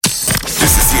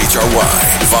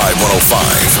WHRY, Vibe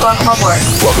 105. Welcome aboard.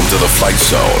 Welcome to the Flight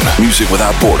Zone. Music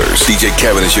without borders. DJ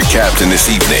Kevin is your captain this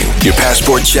evening. Your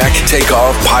passport check,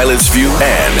 takeoff, pilot's view,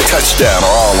 and touchdown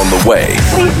are all on the way.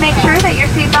 Please make sure that your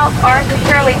seatbelts are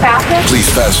securely fastened. Please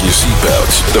fasten your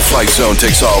seatbelts. The Flight Zone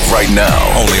takes off right now.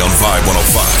 Only on Vibe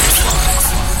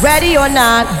 105. Ready or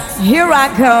not, here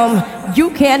I come. You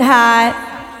can't hide.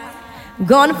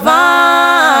 Gonna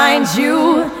find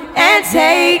you and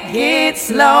take it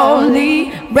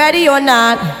slowly. Ready or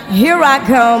not, here I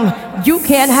come. You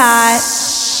can't hide.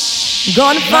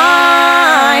 Gonna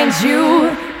find you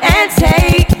and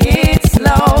take it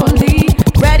slowly.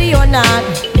 Ready or not,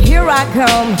 here I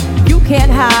come. You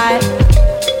can't hide.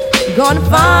 Gonna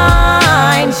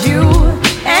find you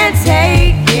and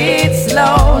take it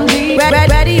slowly.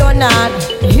 Ready or not,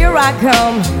 here I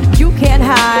come. You can't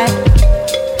hide.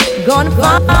 Gonna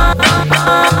find.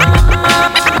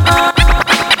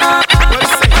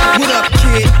 What up,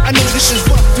 kid? I know this is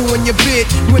rough doing your bid.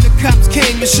 When the cops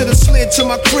came, you should've slid to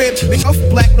my crib. Make off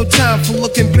black, no time for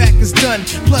looking back is done.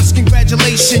 Plus,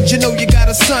 congratulations, you know you got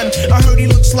a son. I heard he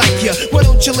looks like you. Why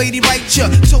don't your lady write ya?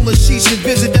 Told her she should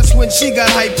visit, that's when she got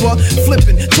hyper.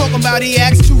 Flipping, talking about he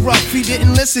acts too rough. He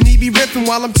didn't listen, he be ripping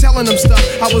while I'm telling him stuff.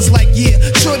 I was like, yeah,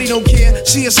 shorty don't care.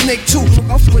 She a snake too.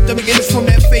 Off with them niggas from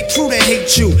that fake crew that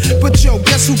hate you. But yo,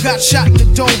 guess who got shot in the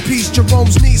dome piece?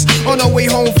 Jerome's niece on her way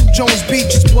home from Jones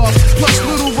Beach's pub. Plus,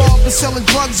 Little Rob is selling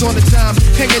drugs on the time.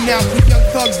 Hanging out with young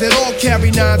thugs that all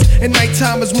carry nines. And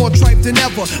nighttime is more tripe than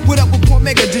ever. What up with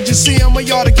Mega? Did you see him or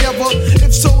y'all together?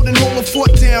 If so, then hold a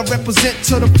foot down. Represent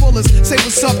to the fullest. Say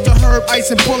what's up to Herb, Ice,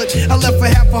 and Bullet. I left for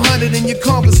 $100 in your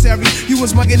commissary. You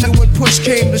was my nigga when push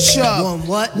came to shove. One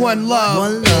what? One love.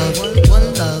 One love.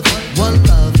 One love. One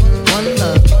love. One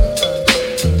love.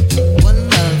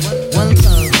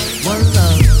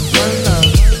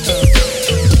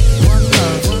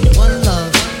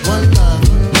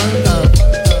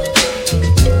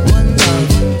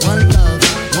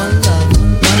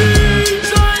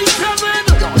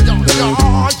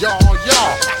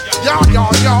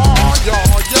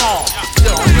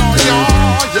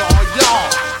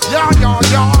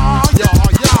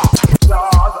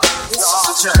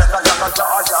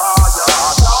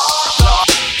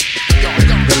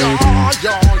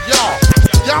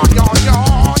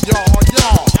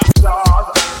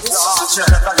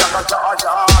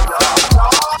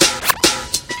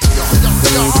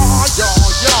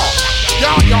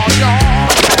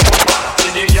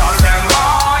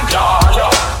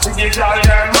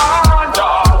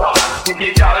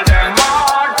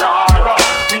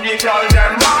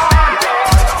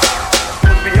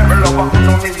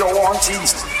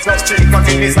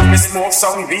 Smoke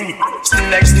some weed. Still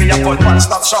next me, I put one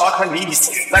stop short and knees.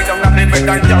 Like I'm not living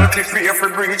that girl, clip here for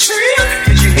breach.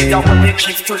 She hit up when they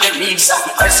kick to the knees.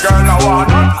 Ex girl now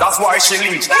wanna, that's why she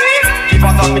leaves. Give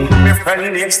her that to my friend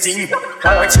named Steve.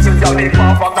 I like to tell me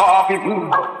pop a coffee.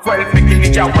 12 picking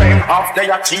it away off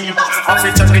their teeth. I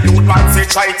fit tell me dude man say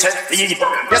try to eat.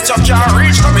 Yes, you can't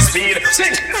reach to me speed.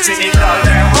 Sing, see the girl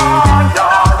them on,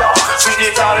 yeah. See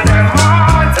the girl them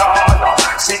on,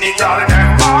 yeah. See the girl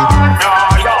them on, yeah.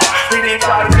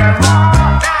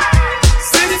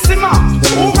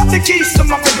 Who got the keys to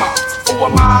my bima? Who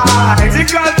am I? The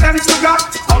girl them sugar.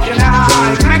 How can I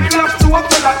make love to a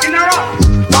fella in a rock?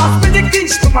 Pass me the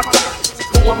keys to my cup.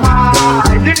 Who am I?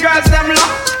 The girls them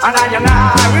love. And I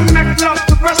we make love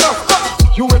to pressure.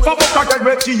 You ever fuck a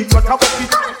girl with teeth like a puppy?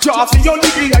 Draw for your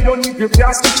nigga and your nigga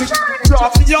can't stitch it. Draw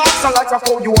for your ass like a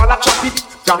cow, you wanna chop it.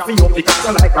 Draw for your pickaxe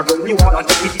like a girl, you wanna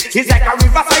take it. It's like a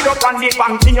riverside up on the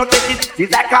bank, you take it.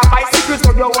 It's like a bicycle,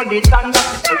 so you want it stand up.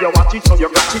 So you watch it, so you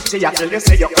catch it, say you tell you,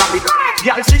 say you grab it.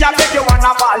 Girl, she a beg you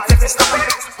wanna ball, say you stop it.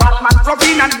 Batman plug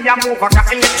in and me a move like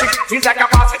electric. It's like a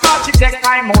basketball, she take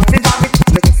time out the vomit.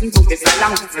 Listen to the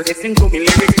song, listen to me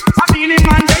lyrics. I feel it,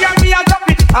 man, they and me a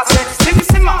drop it. I said,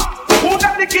 simmer. Who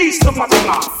got the keys to my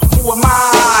bima? Who am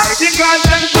I? The girls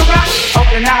them sugar. How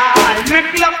can I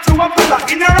make love to a fella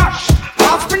in a rush?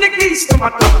 Pass me the keys to my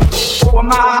club. Who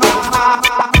am I?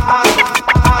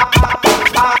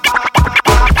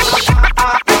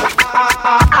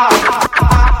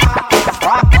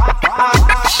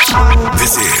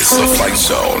 This is the Flight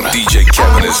Zone. DJ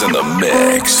Kevin is in the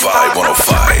mix. Vibe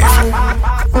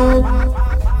 105.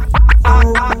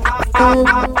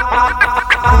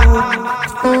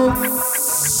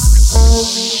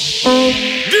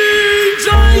 DJ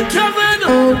Kevin.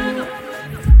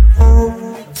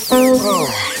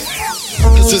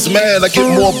 Cause it's mad, I get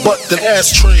more butt than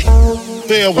ashtray.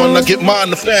 Fair one, I get mine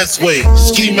the fast way.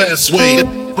 Ski mask way.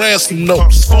 Ransom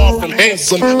notes, far from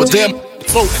handsome, but damn,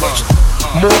 folk.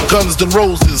 More guns than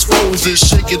roses, roses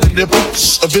shaking in their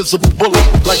boots. A visible bully,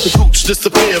 like the gooch,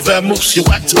 disappear, vamoose, you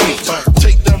whack to me.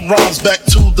 Take them rhymes back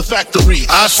to the factory.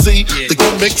 I see the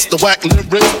gimmicks, the whack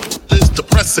lyrics is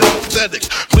depressing, pathetic.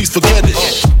 Please forget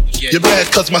it. You're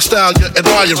mad cause my style you're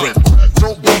admiring.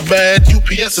 Don't be mad,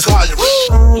 UPS is hiring.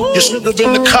 You should have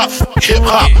been the cop, hip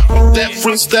hop. That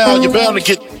freestyle, you're bound to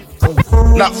get.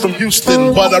 Not from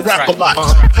Houston, but I rap a lot.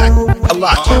 Pack a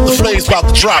lot. The flame's about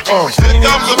to drop. Here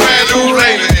comes a brand new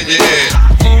flavor in your ear.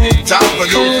 Time for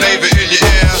new flavor in your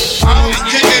ear. I'm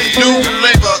kicking new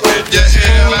flavor in your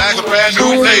ear. Like a brand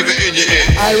new flavor in your ear.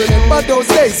 I remember those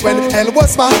days when hell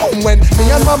was my home. When me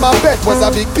and mama bed was a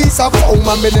big piece of foam.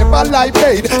 And me never lie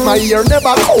paid, my ear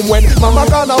never come. When mama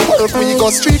gonna work, we go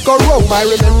street or roam. I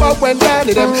remember when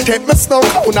Danny them take me snow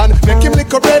cone and make him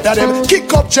lick a bread at them.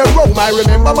 Kick up Jerome. I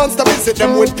remember monster visit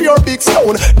them with pure big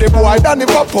stone. The boy Danny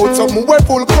pop out some way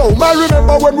full chrome. I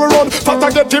remember when we run, Fata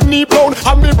get him knee blown.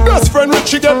 And me best friend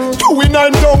Richie get 2 in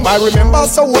 9 down. I remember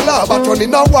Soul Lava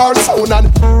turning a war sound. And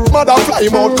mother fly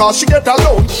him out cause she get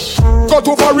alone. Got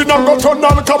over in and got turn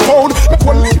Al Capone. Make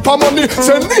one leap of money,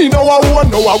 say Nino I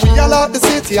want. Know how we all out the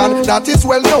city and that is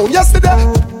well known. Yesterday,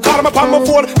 call him up on my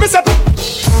phone, me said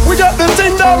we get the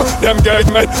thing them get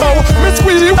me now. Miss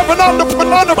we weapon on the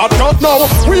banana but don't know.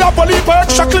 We have believe for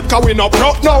extra clip cause we not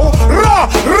broke now. Ra,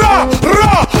 ra,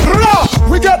 ra, ra.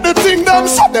 We get the thing them,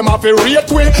 so them have a rate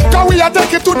way. Cause we are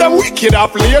take it to them wicked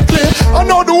up lately. I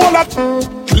know the whole that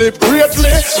clip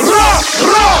greatly. Ra,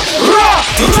 ra, ra,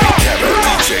 ra.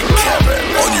 DJ Kevin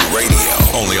on your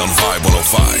radio, only on Vibe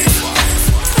 105.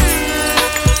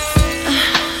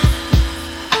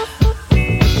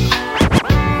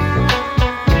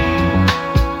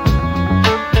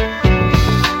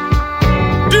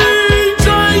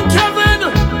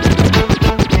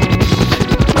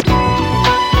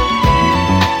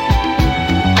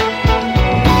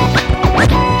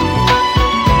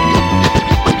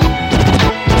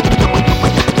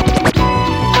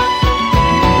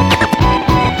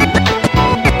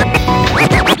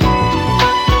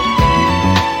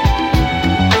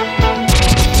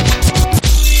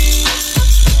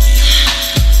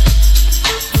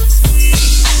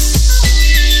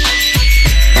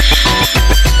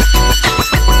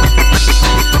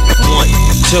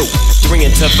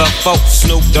 To the folks,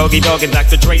 Snoop Doggy Dogg and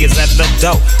Dr. Dre is at the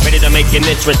door, ready to make an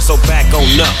entrance, so back on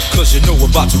up, cause you know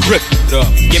we're about to rip it up.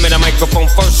 Give me the microphone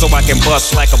first so I can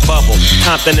bust like a bubble.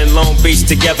 Compton and Long Beach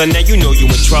together, now you know you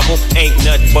in trouble. Ain't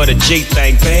nothing but a G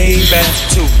thing, baby.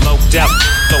 Too low out,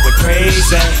 going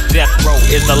crazy. Death Row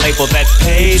is the label that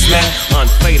pays me.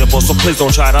 Unfadable, so please don't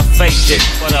try to fake it.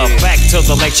 But back to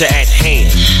the lecture at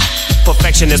hand.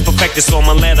 Perfection is perfected, so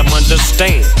I'ma let them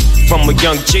understand from a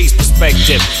young G's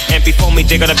perspective. And before me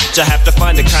dig on a bitch, I have to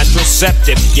find a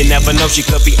contraceptive. You never know, she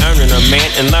could be earning her man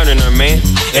and learning her man,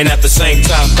 and at the same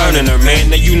time burning her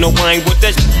man. Now you know I ain't with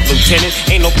that lieutenant.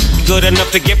 Ain't no good enough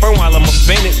to get burned while I'm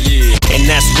offended. Yeah, and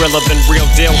that's realer than real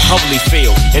deal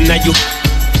Holyfield. And now you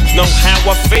know how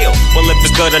I feel. Well, if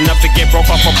it's good enough to get broke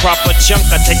off a proper chunk,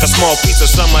 I take a small piece of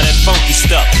some of that funky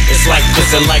stuff. It's like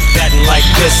this and like that and like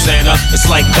this and it's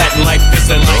like that and like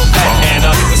this and like that and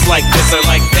it's like this and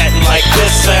like that and like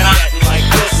this and like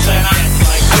this and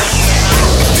like this.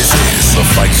 This is the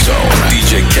Fight Zone.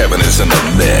 DJ Kevin is in the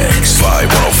mix.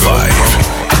 Vibe 105.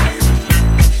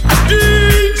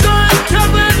 DJ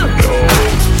Kevin.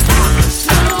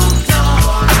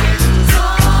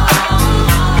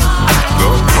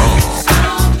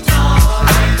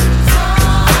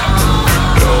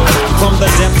 From the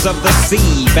depths of the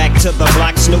sea, back to the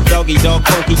block, Snoop Doggy Dogg,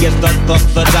 Funky is the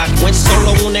doc. Went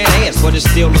solo on that ass, but it's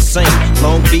still the same.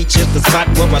 Long Beach is the spot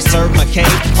where I serve my cane.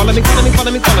 Follow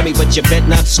me, but you bet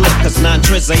not slip, cause 9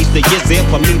 tris ain't the years there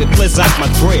for me to blizz out my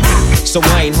grip. So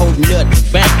I ain't holding nothing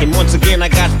back, and once again I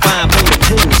got 5 on the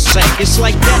cool sack. It's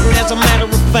like that, and as a matter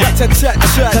of fact,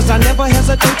 cause I never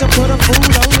hesitate to put a food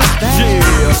on the back.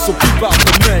 Yeah, so keep out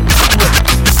the manuscript.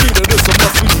 You see that this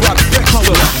unless we rock that.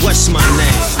 Hold up, what's my name?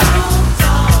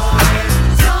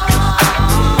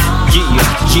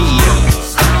 Yeah.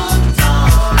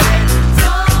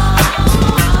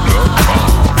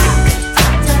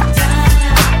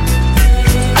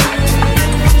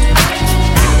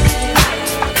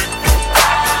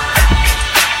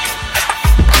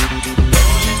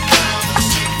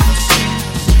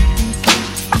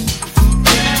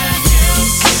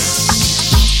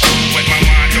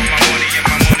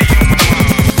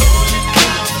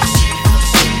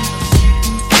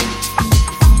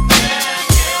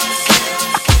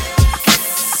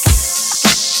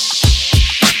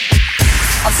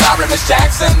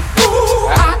 Jackson, ooh,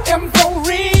 I am for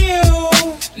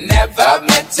real. Never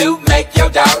meant to make your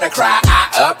daughter cry. I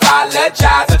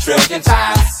apologize a trillion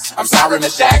times. I'm sorry,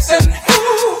 Miss Jackson.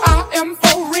 Ooh, I am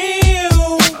for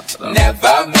real.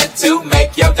 Never meant to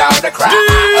make your daughter cry.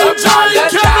 I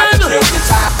apologize a trillion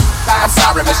times. I'm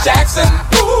sorry, Miss Jackson.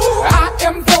 Ooh, I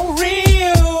am for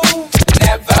real.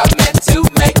 Never meant to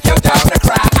make your daughter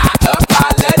cry. I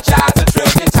apologize a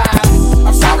trillion times.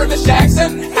 I'm sorry, Miss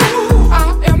Jackson. Ooh,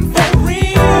 I am for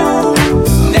real.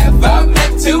 Never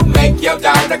meant to make your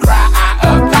daughter cry. I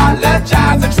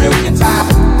apologize a trillion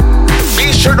times.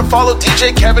 Be sure to follow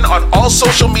DJ Kevin on all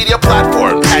social media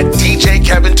platforms at DJ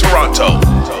Kevin Toronto.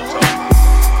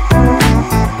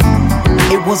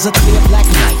 It was a clear black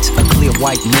night, a clear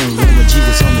white moon. When G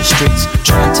was on the streets,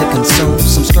 trying to consume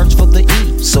some skirts for the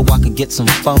E, so I could get some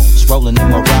phones. Rolling in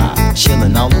my ride,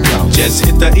 chilling all alone. Just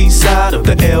hit the east side of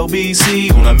the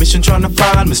LBC on a mission trying to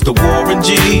find Mr. Warren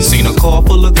G. Seen a car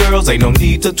full of girls, ain't no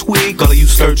need to tweak. All of you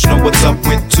search know what's up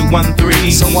with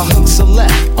 213. So I hooked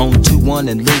select on 21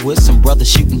 and Lewis. Some brothers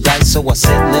shooting dice, so I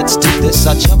said, let's do this.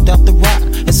 I jumped out the ride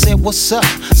and said, what's up?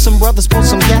 Some brothers pulled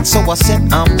some gas, so I said,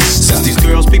 I'm stuck. Since these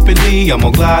girls peeping me, I'm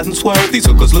gonna glide and swerve. These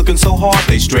hookers looking so hard,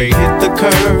 they straight hit the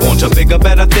curve. Want to bigger,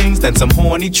 better things than some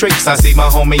horny tricks. I see my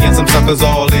homie and some suckers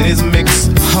all in his mix.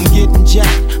 I'm getting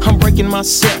jacked, I'm breaking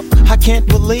myself. I can't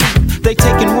believe they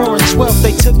taking Warren's wealth.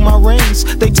 They took my rings,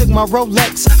 they took my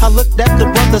Rolex. I looked at the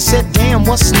brother, said, damn,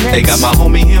 what's next? They got my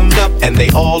homie hemmed up and they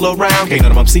all around. Can't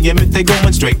none of them see him if they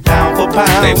going straight pound for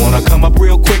pound. They wanna come up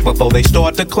real quick before they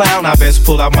start to clown. I best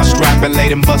pull out my strap and lay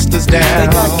them busters down.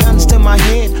 They got guns to my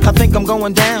head, I think I'm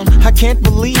going down. I can't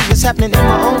believe it's happening in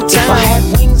my own town. If I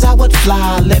had wings, I would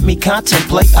fly, let me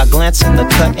contemplate. I glance in the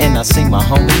cut and I see my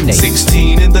homie Nate.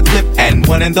 16 in the clip and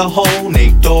 1 in the hole.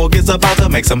 Nate Dogg is about to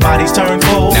make some bodies turn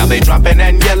cold. Now they dropping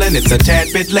and yelling, it's a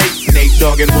tad bit late. Nate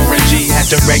Dogg and Warren G had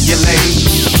to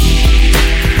regulate.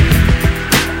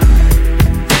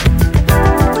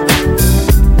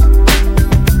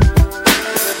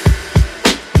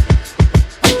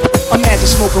 Imagine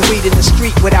smoking weed in the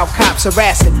street without cops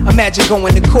harassing. Imagine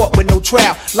going to court with no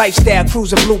trial. Lifestyle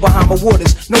cruising blue Bahama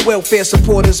waters. No welfare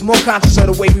supporters. More conscious of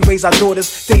the way we raise our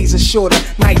daughters. Days are shorter,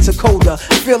 nights are colder.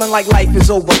 Feeling like life is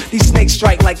over. These snakes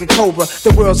strike like a cobra.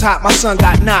 The world's hot, my son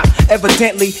got knocked.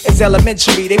 Evidently, it's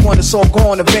elementary. They want us all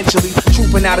gone eventually.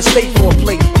 Trooping out of state for a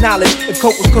plate. Knowledge, if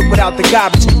coke was cooked without the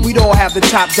garbage, we'd all have the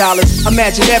top dollars.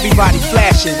 Imagine everybody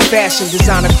flashing. Fashion,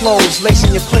 designer clothes.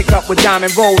 Lacing your click up with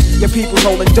diamond rolls. Your people's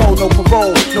holding dough. No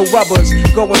parole, no rubbers.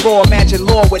 Going raw, imagine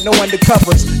law with no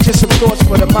undercovers. Just some thoughts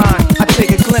for the mind. I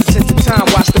take a glimpse into time,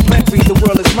 watch the blimp read, the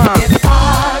world is mine. If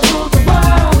I rule the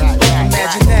world,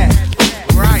 imagine that.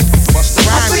 Right, bust the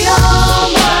rhyme. Free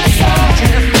all my side.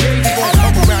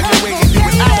 Come around your way and do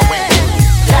it our way.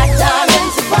 Black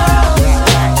diamonds the world.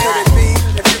 Could it be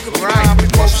if you could rhyme,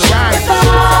 bust the rhyme. If I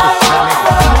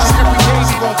every day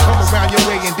we gon' come around your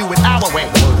way and do it our way.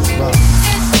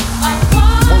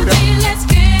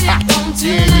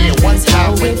 Yeah, one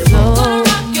time we flow.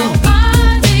 Rock your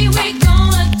body, we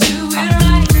gonna do it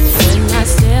right. When I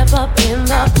step up in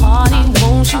the party,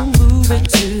 won't you move it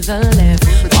to the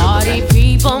left? Party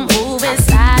people moving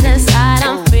side to side,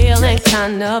 I'm feeling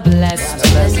kinda blessed.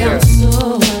 And I'm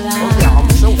so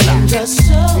alive, I'm just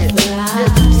so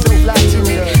alive,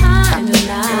 kinda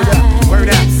nice. Word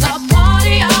out. It's a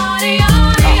party,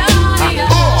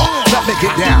 Let me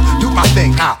get down, do my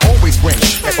thing. I always bring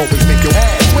and always make your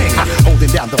ass swing. Holding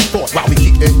down the fort while we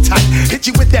keep it tight. Hit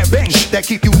you with that bang that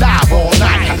keep you live all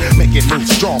night. Make it move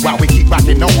strong while we keep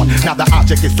rocking on. Now the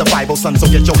object is survival, son, so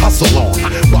get your hustle on.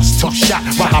 Bust tough shot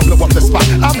while I blow up the spot.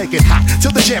 I'll make it hot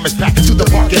till the jam is back into the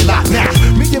parking lot. Now,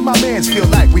 me and my mans feel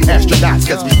like we astronauts,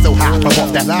 cause we so high from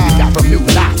off that line we got from new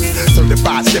lots.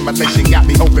 Certified stimulation got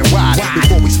me open wide.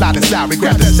 Before we slide inside, we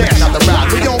grab the sand out the ride.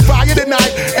 We on fire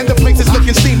tonight, and the place is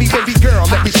looking steamy. Baby girl,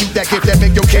 let me shoot that gift that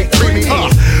make your cake creamy.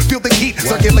 Feel the heat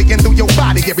circulating through your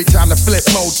body every time the flip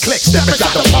mode clicks. Step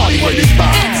inside the party where these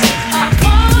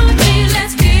vibes.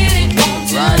 let's get it on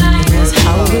tonight. That's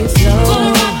how we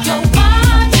flow. Rock your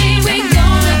body, we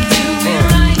gonna do it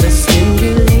right. The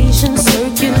stimulation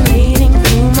circulating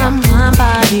through my mind,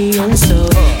 body, and soul.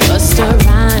 Bust a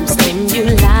rhyme,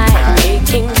 stimuli,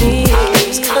 making me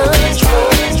lose control.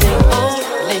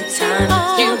 Only time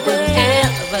you will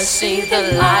ever see the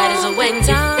light is when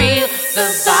you feel the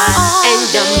vibe and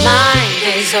your mind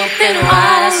is open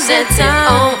wide. I said the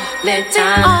only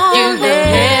time you will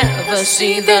ever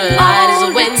see the light is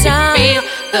when you feel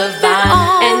the vibe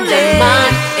and your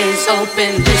mind is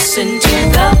open. Listen to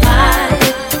the vibe,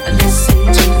 listen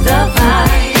to the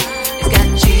vibe. It's got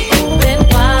you open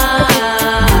wide.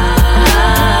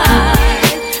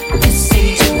 Listen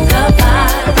to the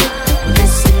vibe,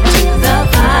 listen to the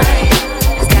vibe.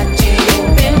 It's got you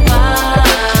open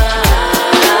wide.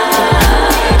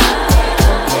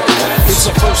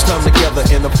 First time together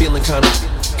and I'm feeling kinda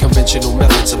conventional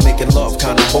methods of making love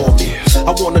kinda bore me.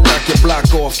 I wanna knock your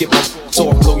block off, get my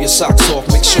off, blow your socks off,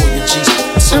 make sure your G's.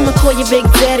 I'ma call you Big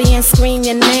Daddy and scream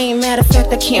your name. Matter of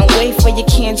fact, I can't wait for your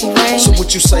candy rain. So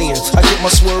what you saying? I get my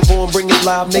swerve on, bring it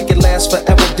live, make it last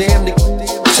forever. Damn nigga,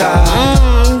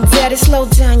 tired. Daddy, slow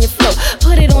down your flow.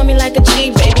 Put it on me like a G,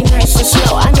 baby, nice and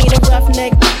slow. I need a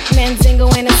roughneck, Mandingo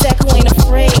and a Zach who ain't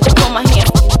afraid to put my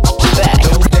hand back.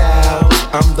 No doubt,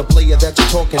 I'm the player that you're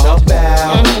talking about.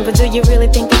 But do you really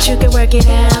think that you can work it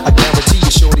out? I guarantee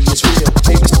you, shorty, it's real.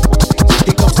 Baby,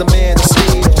 here comes the man of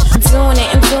steel. I'm doing it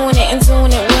and doing it and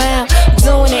doing it well.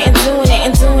 Doing it and doing it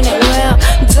and doing it well.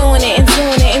 Doing it and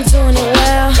doing it and doing it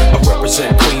well. I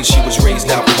represent Queens, she was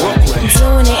raised out in Brooklyn.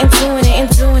 Doing it and doing it and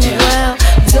doing it well.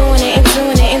 Doing it and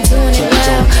doing it and doing it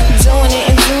well. Doing it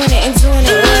and doing it and doing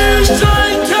it well.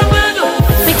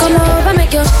 We come over,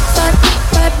 make your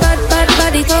bad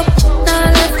body top. Now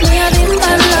let me have him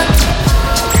bad luck.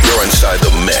 You're inside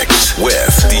the mix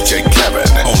with DJ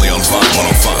Kevin, only on Vibe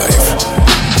 105.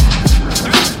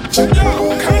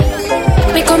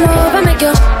 We come over, make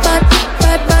your bad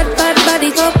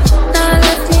body top. Now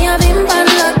let me have him bad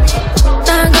luck.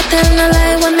 Now go tell no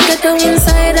lie when we get down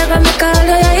inside. I gotta make all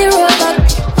your hero back.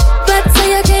 Glad say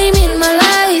you came in my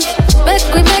life.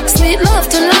 Make sweet love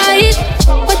tonight.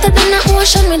 Wetter than the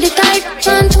ocean with the tide.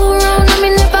 1, 2 round and me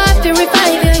never have to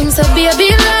revive you. Him say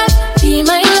baby love, be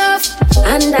my love.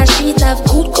 And that she'd have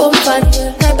good comfort.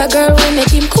 Type of girl will make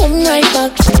him come right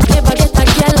back. Never get a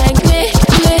girl like me.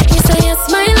 Me say yes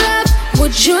my love.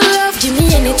 Would you love? Give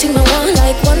me anything I want,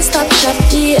 like one stop shop.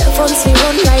 The phones we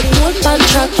run like one band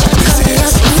track. Come me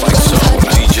up,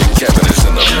 DJ Kevin is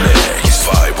in the mix.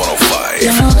 Vibe 105.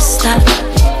 Don't stop.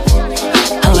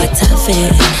 Oh, what a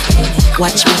feeling.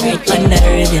 Watch me right on the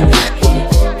rhythm.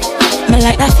 Me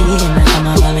like that feeling that come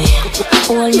over me.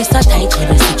 Hold me so tight with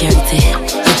the security.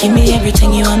 You give me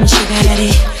everything you want, sugar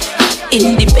daddy.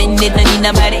 Independent and in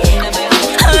a body.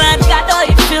 Oh God, oh,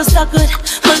 it feels so good.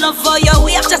 My love for you,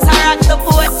 we have just a rock the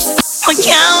boat. I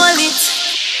can't hold it,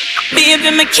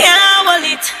 baby, me can't hold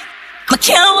it. Me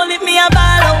can't hold it, me a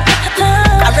ball out.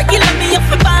 I regular me up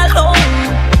a ball out.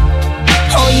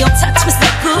 Oh, you touch me so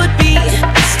good, B.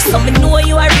 So me know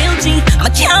you a real G. Me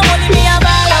can't hold it, me a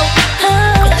ball out.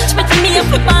 Touch me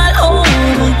up a ball out.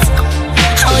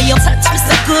 Oh, you touch me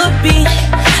so good, B.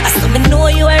 So me know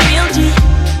you a real G.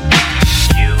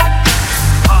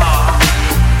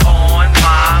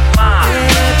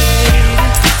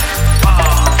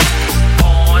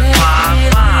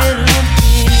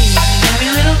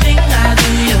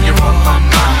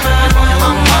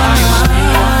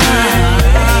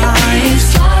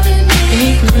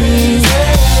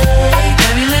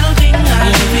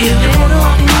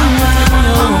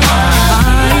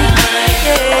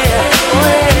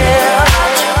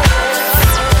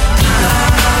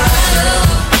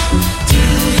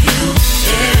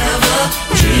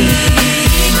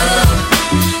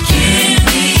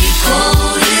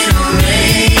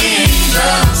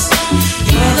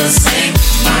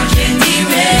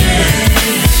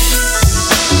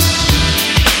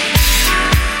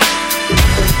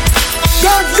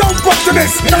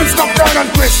 Non-stop turn and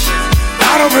twist.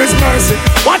 Out of his mercy.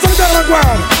 What's on the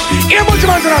ground? Here much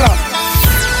man to love.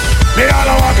 Me all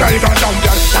a walk like a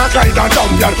champion, talk like a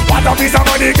champion. What a piece of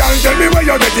money, girl, tell me where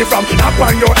you get it from. Knock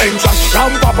on your entrance,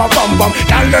 ram pa pa pam pam.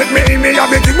 Girl, let me in me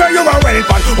have the thing where you are waiting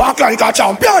for. Walk like a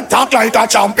champion, talk like a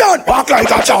champion. Walk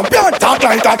like a champion, talk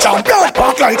like a champion.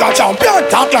 Walk like a champion,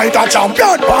 talk like a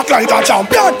champion. Walk like a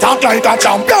champion, talk like a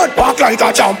champion. Walk like a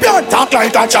champion, talk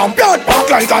like a champion. Walk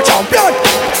like a champion.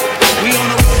 We on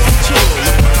the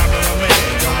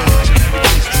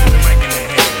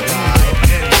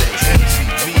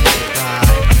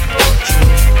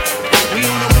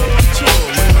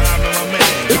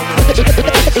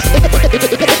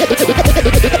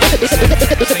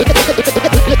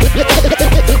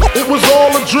It was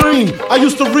all a dream. I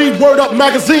used to read Word Up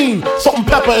magazine. Salt and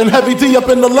Pepper and Heavy D up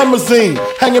in the limousine.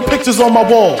 Hanging pictures on my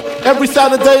wall. Every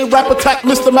Saturday, rap attack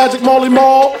Mr. Magic Marley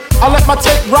Marl. I let my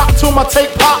tape rock till my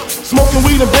tape pop. Smoking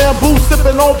weed and bamboo,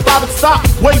 sipping on private stock.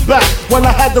 Way back when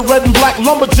I had the red and black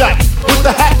lumberjack with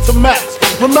the hat to match.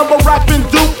 Remember rapping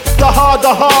Duke? The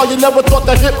hard, you never thought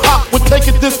that hip-hop would take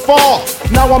it this far.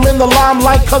 Now I'm in the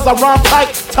limelight cause I rhyme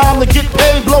tight. Time to get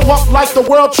paid, blow up like the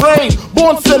world trade.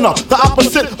 Born sinner, the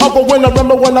opposite of a winner.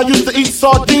 Remember when I used to eat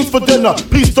sardines for dinner?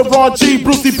 Peace to Ron G,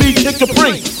 Brucey B, Kid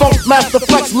Capri, Funk Master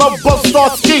Flex, Love Buzz Star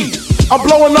Ski. I'm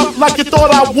blowing up like you thought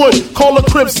I would. Call a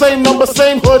crib, same number,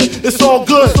 same hood. It's all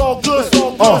good. It's all good.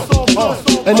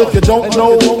 And if you don't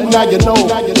know, now you know.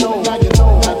 Now you know. Now you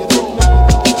know.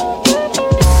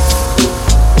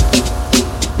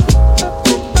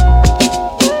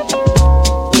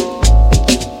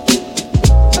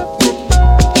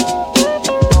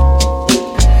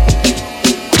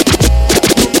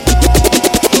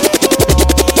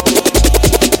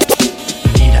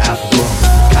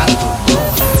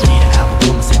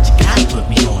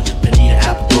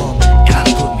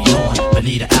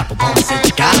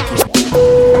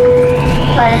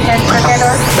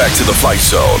 back to the Flight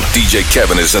Zone. DJ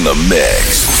Kevin is in the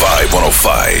mix. Vibe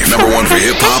 105. Number one for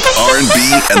hip hop, R&B,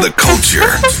 and the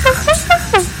culture.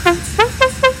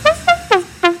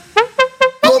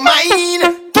 Don't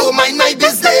mind my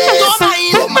business.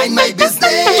 Don't mind my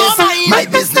business. My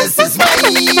business is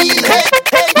mine. Hey,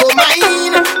 don't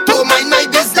mind my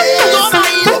business.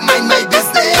 Don't mind my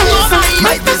business.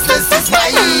 My business is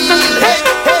mine. Hey,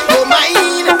 don't mind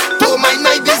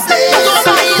my business.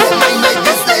 Don't mind my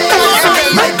business.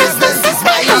 My business is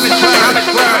mine.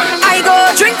 I go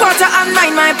drink water and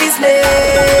mind my business.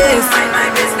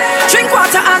 Drink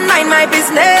water and mind my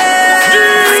business.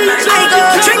 I go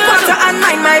drink water and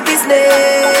mind my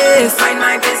business.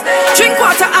 Drink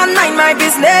water and mind my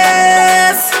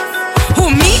business. Who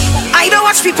me? I don't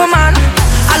watch people, man.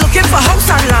 I looking for house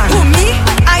and land. Who me?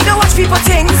 I don't watch people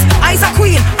things. I's a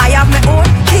queen, I have my own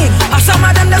king. Or some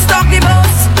of them just talk the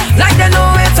boss, like they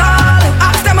know it all.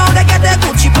 Ask them how they get their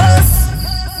Gucci purse.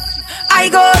 I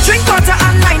go drink water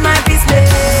and mind my business.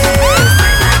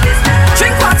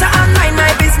 Drink water and mind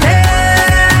my business.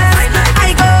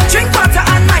 I go drink water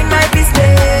and mind my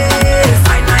business.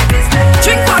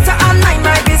 Drink water and mind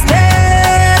my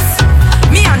business.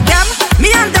 Me and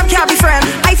them can't be friends.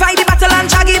 I fight the battle and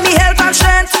Jah give me help and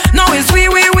strength. No, it's we.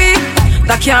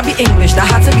 That can't be English, that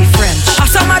had to be French. Or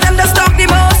some of them just talk the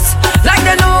most, like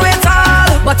they know it all.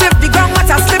 But if the ground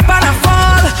water slip and I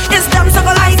fall, it's them so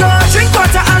I go drink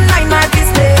water and mind my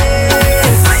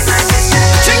business.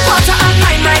 Drink water and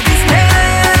mind my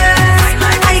business.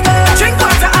 I go drink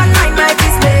water and mind my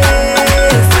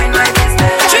business.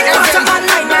 Drink water and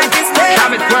mind my business.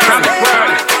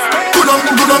 Good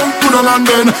on and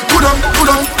bend. Good on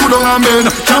and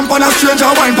bend. Jump on a stranger,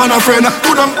 wine on a friend.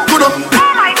 Good on and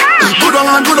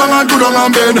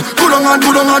bend.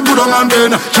 Good on and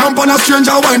bend. Jump on a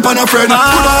stranger, wine on a friend.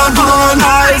 Good on.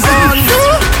 Eyes on.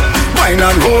 Wine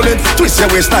and roll it. Twist your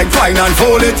waist like wine and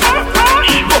fold it.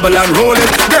 Bubble and roll it.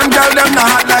 Them girl, them not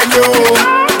hot like you.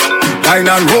 Wine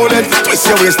and roll it. Twist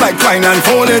your waist like wine and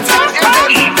fold it.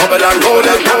 Bubble and roll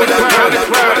it.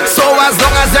 So as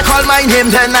long as you call my name,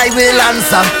 then I will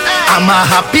answer. I'm a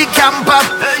happy camper,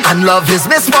 and love is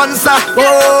my sponsor.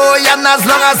 Oh, and as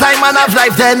long as I'm man of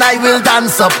life, then I will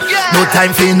dance up. No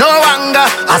time for no anger,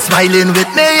 I'm smiling with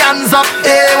me hands up.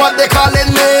 Hey, what they calling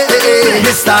me? Hey,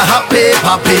 Mr. Happy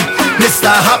Papi,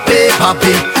 Mr. Happy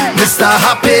Papi, Mr.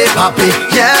 Happy Papi.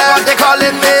 Yeah, what they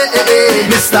calling me? Hey,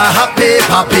 Mr. Happy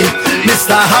Papi,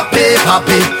 Mr. Happy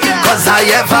Papi. Cause I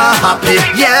ever happy.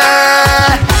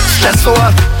 Yeah, stress for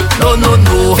her. No,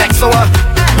 vex for her.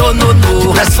 No,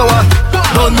 rest for her.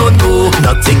 No,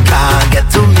 nothing can get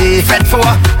to me. Fret for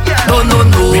her. No,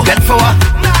 regret for her.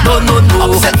 No,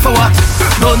 upset for her.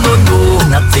 No,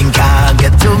 nothing can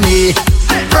get to me.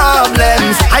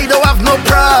 Problems, I don't have no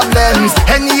problems.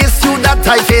 Any issue that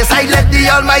I face, I let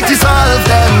the Almighty solve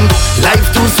them. Life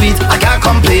too sweet, I can't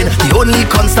complain. The only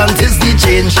constant is the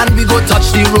change, and we go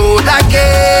touch the road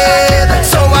again.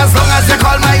 So as long as you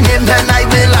call my name, then I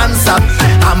will answer.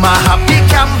 I'm a happy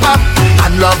camper,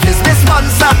 and love is my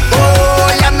sponsor.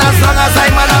 Oh, and as long as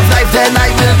I'm man of life, then I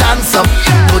will dance up.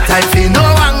 No time for no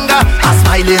anger, I'm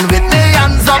smiling with me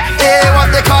hands up. Hey,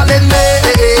 what they calling me?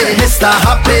 Mr.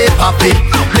 Happy Papi,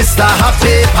 Mr.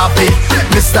 Happy Papi,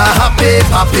 Mr. Happy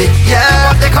Papi. Yeah,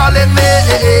 what they calling me?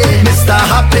 Mr.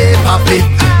 Happy Papi,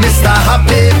 Mr.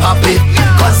 Happy Papi.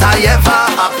 Cause I ever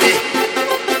happy.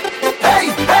 Hey,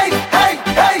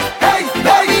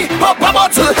 pop a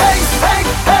bottle. Hey,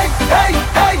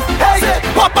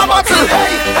 pop a bottle.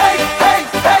 Hey,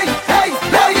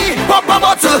 pop a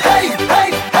bottle. Hey.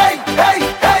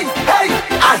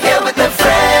 I'm here with my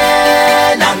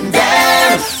friend and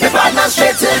then we partner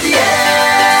straight to the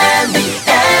end.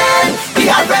 We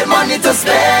have red money to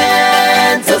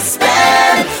spend.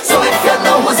 So if you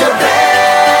know who's your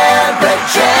red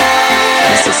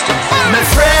chest, my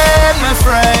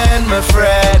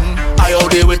friend, I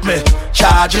hold it with me,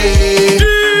 Chargy,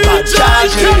 bad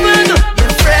Chargy.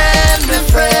 My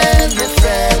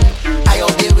friend, I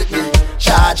hold it with me,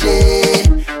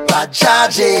 Chargy, bad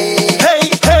Chargy.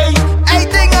 Hey,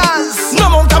 thingers, no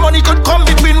amount of money could come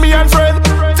between me and friend.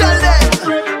 Tell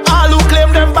them, all who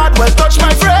claim them bad will touch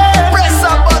my friend. Press a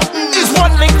button. It's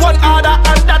one link, one order,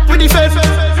 and that we defend.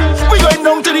 We going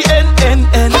down to the end.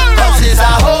 Cause it's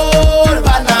a whole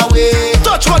banner way.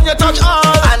 Touch one, you touch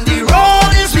all. And the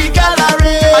road is we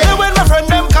gallery. And then when my friend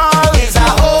them call, it's a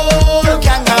whole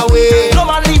gang away. No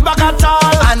man leave back at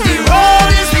all. And the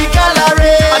road is we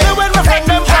gallery. And then when my friend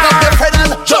them call, pick up your friend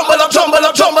and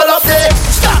jumble up there.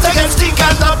 Start against stink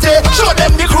and up there. Show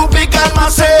them the crew big and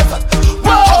massive.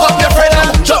 Whoa. Pick up your friend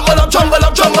and jumble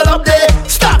up there.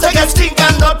 Start against stink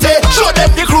and up there. Show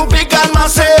them the crew big and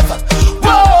massive.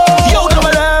 Whoa.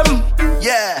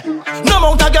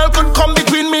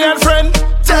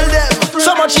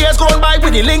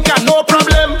 with the link and no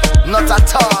problem. Not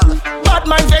at all. Bad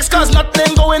man vex cause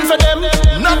nothing going for them.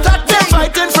 Not at them.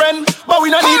 Fighting friend, but we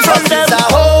don't need from them. It's a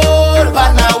whole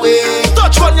pan away.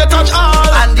 Touch one, you touch all.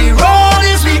 And the road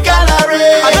is we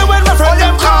gallery. And then when my friend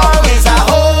them call, it's a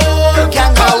whole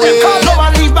gang away. No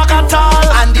one leave back at all.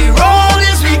 And the road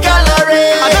is we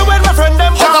gallery. And then when my friend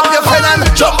them call, hug up your friend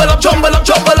and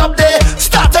jumble up there.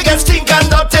 Start against stink and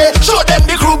dirty. Show them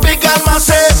the crew big and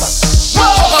massive.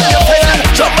 Hug up your friend and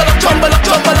jumble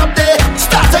up there.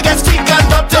 Start against stink and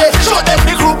dirty. Show them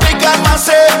the crew big and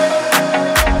massive.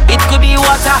 It could be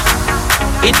water,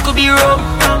 it could be rum,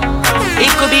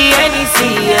 it could be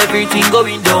anything, everything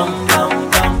going down.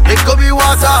 It could be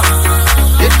water,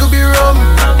 it could be rum,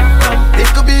 it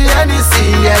could be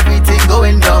anything, everything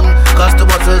going down. Cause the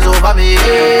bottle's over me.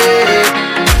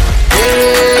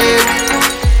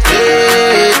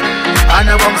 And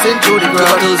I bumps into the ground.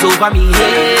 The bottle's over me.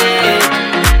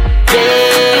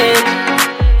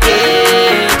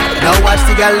 Now watch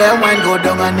the girl let wine go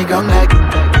down on the ground like.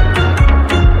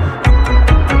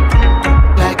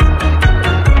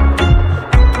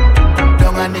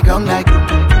 On the ground like.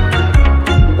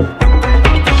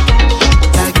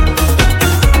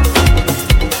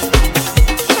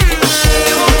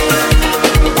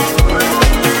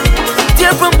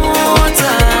 Dear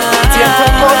promoter,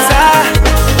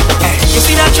 you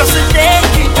see that just a day?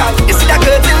 You see that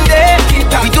curtain there?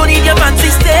 We don't need your fancy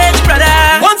stage,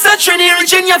 brother. Once a Trini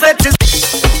reach in your veterans.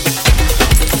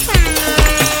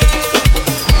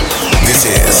 This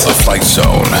is the Fight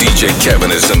Zone. DJ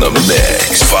Kevin is in the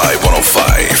mix. Vibe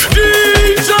 105.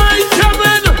 DJ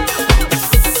Kevin.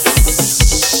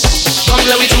 Come,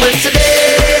 let me do it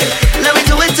today. Let me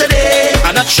do it today.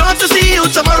 I'm not sure to see you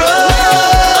tomorrow.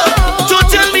 Don't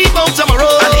tell me about tomorrow.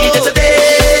 I need it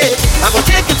today. I'm gonna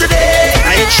take it today.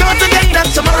 I ain't sure to get that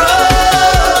tomorrow.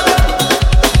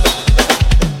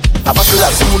 I bust it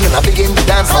out soon and I begin to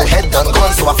dance. My head done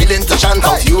gone, so I feeling to chant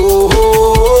out you.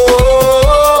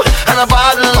 And a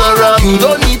bottle of rum. You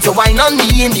don't need to wine on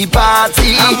me in the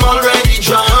party. I'm already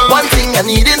drunk. One thing I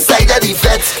need inside of the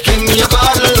fete. Give me a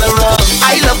bottle of rum.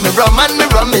 I love me rum and me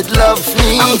rum it loves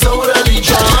me. I'm totally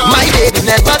drunk. My baby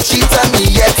never cheats on me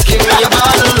yet. Give me a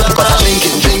bottle of rum. Cause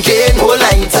I'm drinking whole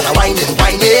night. And I'm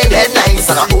whining, head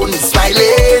nice. And I'm only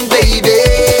smiling, baby.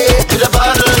 To the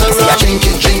bottle of rum. See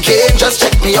I'm drinking, just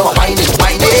check me out. Whining,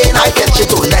 I catch you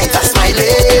all night. I'm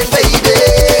smiling, baby.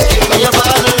 Give me a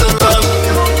bottle of rum.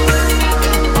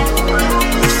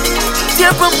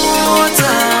 Dear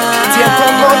promoter,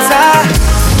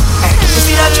 you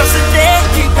see that just a day?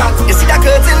 You see that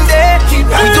curtain there? We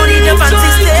don't need your fancy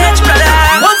stage, brother.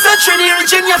 Once a Trini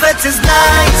reach in your vet is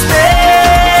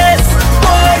niceness.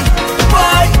 Boy,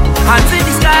 hands in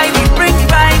the sky, we bring the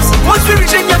vibes. Once we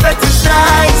reach in your vet is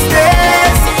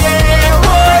niceness. Yeah,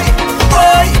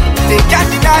 boy, they can't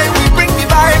deny we bring the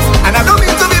vibes. And I don't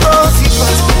mean to be bossy,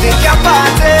 but they can't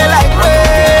party like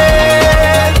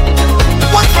rain.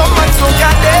 One from one so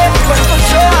can they, but for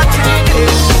sure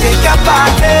they can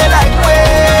party like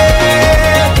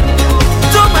rain.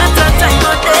 Don't matter time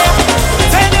or day.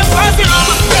 Tell them party on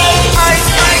the stage.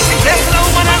 Ice, let's go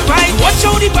on and fight. Watch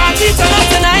how the party turn up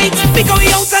tonight. Because we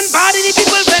out and bad and the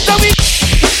people better we.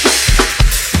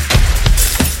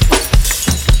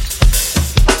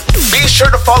 Be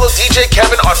sure to follow DJ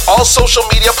Kevin on all social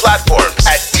media platforms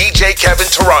at DJ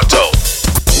Kevin Toronto.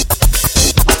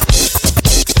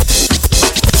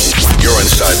 You're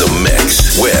inside the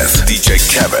mix with DJ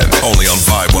Kevin, only on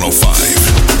Vibe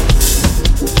 105.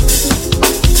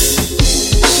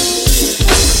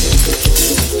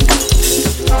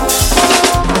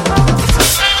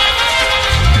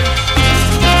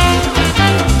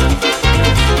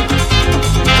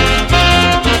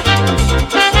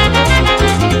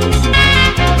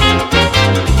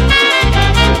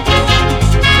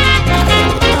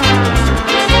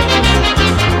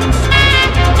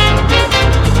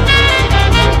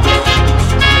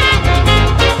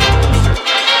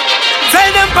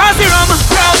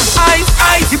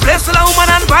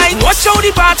 Watch how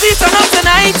the party turn up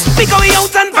tonight. Because we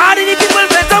out and party, the people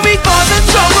better we causing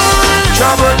trouble.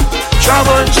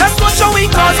 Just watch how we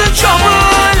causing trouble.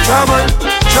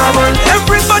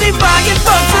 Everybody bagging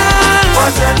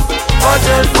bottle.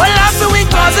 Well after we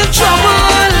causing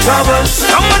trouble.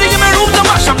 Somebody give me room to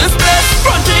mash up this place.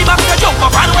 Front to the back to jump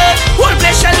up and way. Whole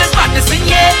place shell is madness in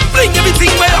here. Bring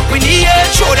everything way up in the air.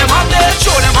 Show them up there.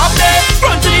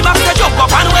 Front to the back to jump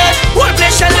up and way. Whole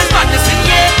place shell is madness in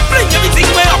here. Bring everything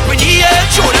way up in the air.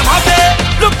 Show them up there.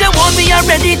 Look, they want me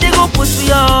already. They go put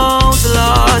me out,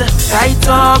 Lord. Tight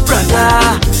up,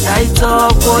 brother. Tight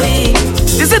up, boy.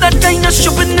 They say that kind of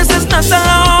stupidness is not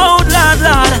allowed,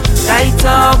 Lord. Tight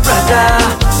up, brother.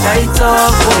 tight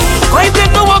up, boy. Why they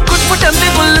know what good for them,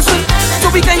 they will listen. So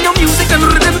we kind of music and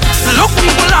rhythm. Look,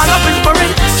 people all up in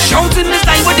foreign, shouting this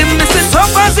time what they missing. So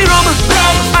fast the rum,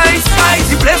 ice, ice.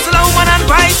 The place allow man and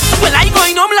vice. Well, I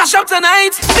going home lash out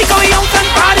tonight. We going out and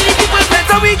party, the people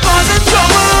better we causing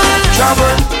trouble.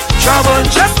 Trouble, trouble.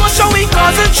 Just want show we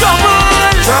causing trouble.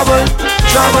 Trouble,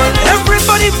 trouble.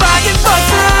 Everybody bagging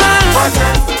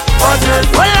button.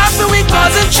 Well, after we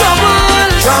causing trouble.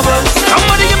 Trouble.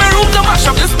 Somebody give me room to mash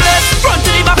up this place. Front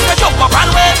to the back, to jump up and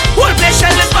way. Whole place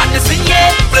shell is madness in here.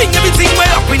 Bring everything way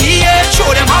up in the air. Show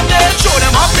them up there, show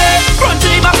them up there. Front to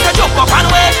the back, to jump up and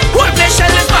way. Whole place shell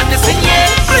is madness in here.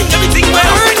 Bring everything way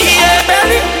up in the air.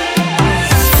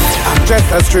 I'm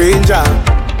just a stranger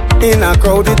in a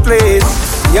crowded place.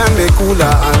 Yeah, me cooler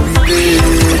and we play.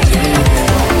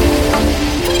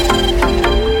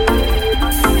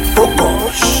 Oh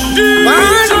gosh.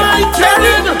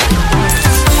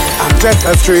 I'm just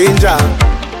a stranger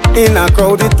in a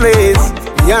crowded place.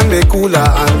 Yeah, me cooler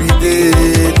and we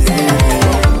did.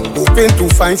 Hoping to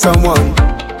find someone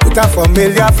with a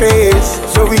familiar face,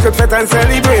 so we could fit and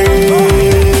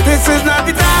celebrate. This is not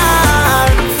the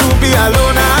time to be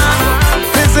alone.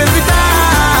 This is the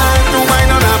time to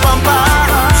wind on a bumper.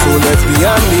 So let's be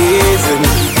amazing,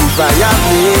 by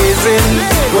amazing.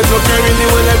 With no care in the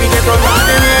world, let me get on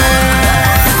running.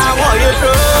 I want you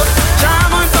to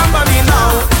charm on somebody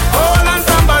now, hold on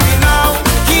somebody now,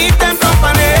 keep them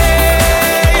company.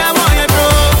 I want you to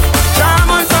charm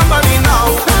on somebody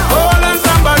now, hold on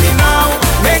somebody now,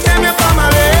 make them your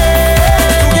family.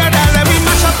 Together let me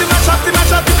mash up the place and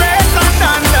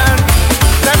done.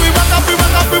 Let me rock up, we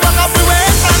waist and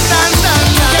done.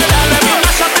 Together let me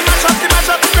mash up the place and done.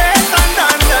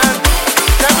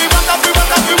 Let me rock up, we waist.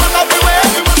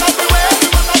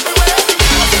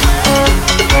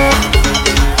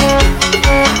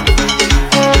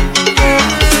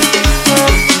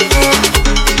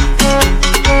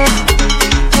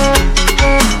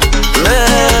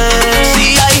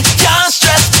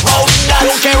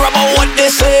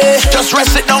 Just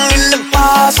rest it down in the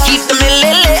past. Keep the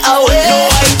millilly away. No,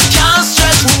 I can't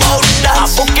stress about that. I'm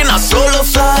booking a solo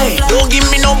flight. Don't give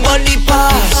me nobody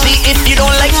pass. See if you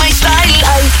don't like my style,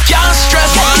 I can't stress.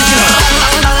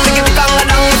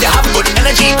 You have good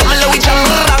energy, come and let we jam. You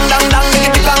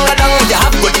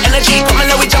have good energy, come and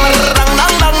let we jam. You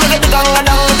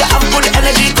have good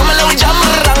energy, come and let we jam.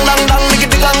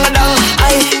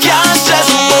 I can't stress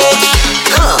about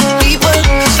people.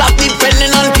 Stop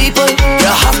depending on people. You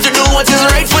have to do what is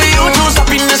right for you. Choose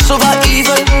happiness over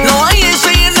evil. No, I ain't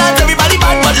saying that everybody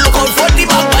bad, but look out for the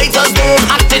backbiters.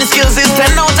 Acting skills is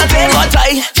 10 out of 10, but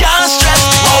I can't stress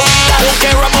about that. Don't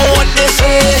care about what they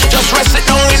say. Just rest it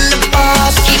down in the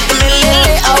past. Keep the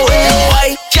millilly away. No,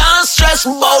 I can't stress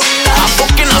about that. I'm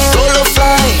booking a solo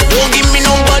flight. Don't give me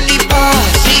nobody pass.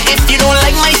 See if you don't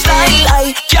like my style,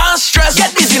 I can't stress.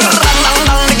 Get busy. You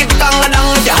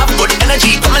have good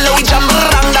energy, come and let we jam.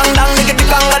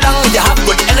 You have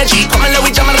good energy, come and let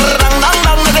we jam. You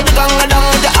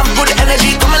have good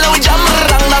energy, come and let we jam.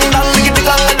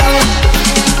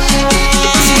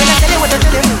 See when I tell you what I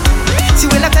tell you. See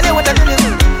when I tell you what I tell you.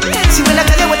 See when I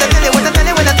tell you what I tell you. What I tell you, what I tell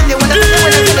you, what I tell you, what I tell you.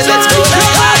 Let's go.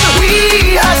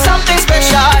 We have something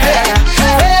special, hey,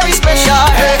 very special,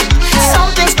 hey,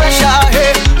 something special,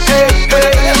 hey, hey,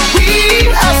 hey.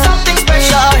 We have something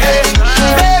special, hey,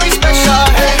 very special,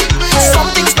 hey,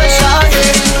 something special,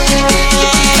 hey.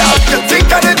 Now you think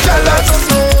I did jealous?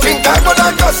 Think I would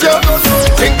have cussed you?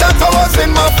 Think that I was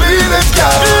in my feelings,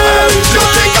 girl? You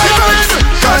think I vex?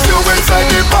 Cause you inside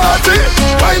the party,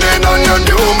 whining on your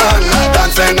new man,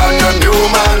 dancing on your new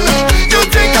man. You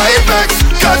think I vex?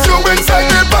 Cause you inside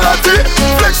the party,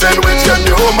 flexing with your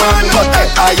new man. But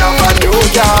I am a new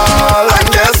girl, and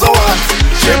guess what?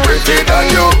 She prettier than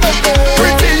you,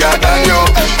 prettier than you,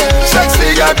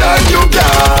 sexier than you,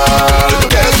 girl.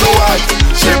 Guess what?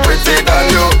 She prettier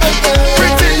than you,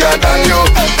 prettier than you,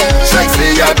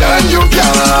 sexier than you,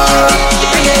 girl.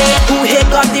 Bring it, who here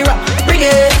got the rock? Bring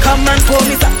it, come and pull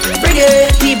me up. Bring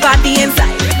it, the body inside.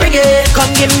 Bring it,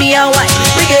 come give me a wine.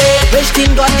 Bring it, which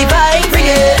team got the vibe? Bring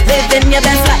it, live in your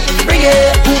best life. Bring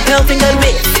it, who pelting the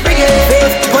waist? Bring it, bass,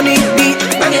 money, beat.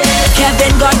 Bring it, Kevin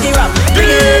got the rock.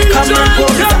 Bring it, come and pull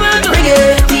me up. Bring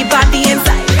it, the body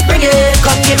inside. Bring it,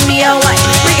 come give me a wine.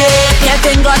 Bring it,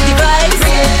 Kevin got the vibe.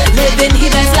 Bring it, live in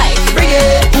his best life. Bring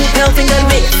it, who pelting the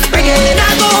waist? Bring it, now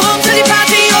go home to the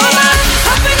party, oh man.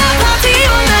 Up in a party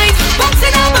all night,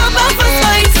 boxing up for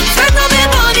fight. Spend all my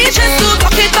money just to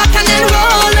rock it back and then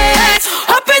roll it.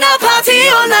 Up in a party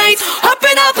all night, up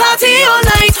in a party all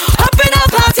night, up in a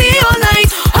party all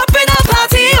night, up in a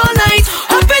party all night,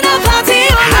 up in a party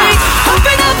all night, up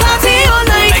in a party all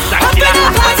night, up in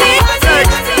a party.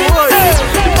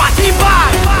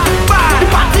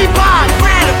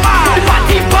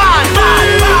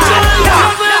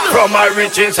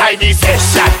 reach inside the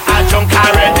session, I drunk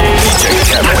already. DJ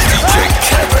Kevin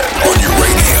on your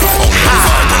radio. On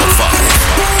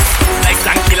 505. Next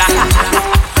and killer.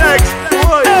 Next,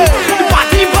 boy.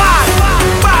 Party bad,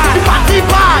 bad, party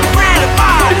bad, real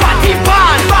bad, party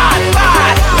bad, bad,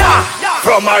 bad. Yeah.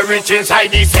 From a reach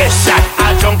inside the session,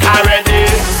 I drunk already.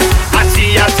 I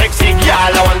see a sexy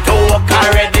girl, I want to walk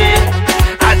already.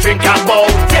 I drink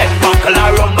about 10 buckle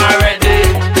of rum already.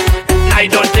 I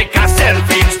don't take a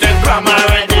selfie, Instagram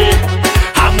already.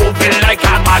 I'm moving like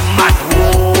a madman.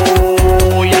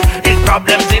 Whoa, yeah. It's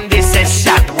problems in this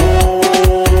session. Whoa,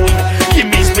 give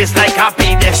me space like a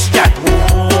pedestrian.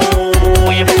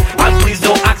 Whoa, yeah. And please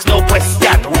don't ask no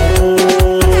question. Whoa,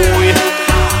 yeah.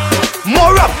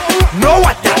 More up, no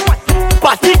water.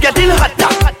 Party getting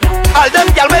hotter. All them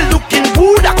girls well looking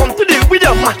good. I come to deal with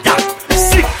the matter.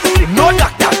 Sick, no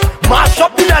doctor. Mash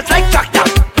up the dance like tractor.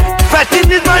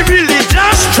 Fetting is my religion.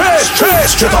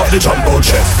 Straight off the jumbo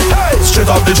jet. Straight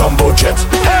off the jumbo jet.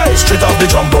 Straight off the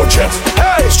jumbo jet.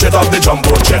 Straight off the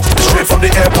jumbo jet. Straight from the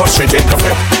airport, straight into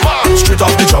it. Straight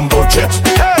off the jumbo jet.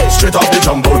 Straight off the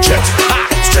jumbo jet.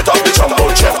 Straight off the jumbo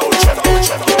jet.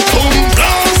 Boom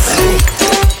blast.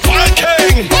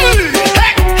 Viking.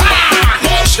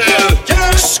 Marshall.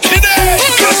 Skinny.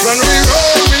 Cause when we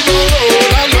roll, we don't roll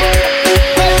alone.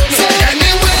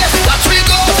 Anyway, that we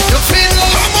go, you feel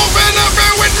love. Come over and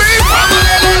with me,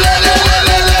 family.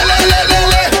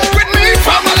 With me,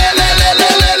 family.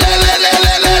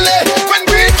 When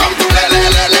we come to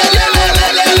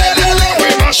we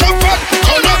mash up and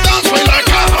call up dance we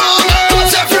like a hammer.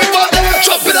 Cause everybody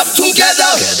chop it up together.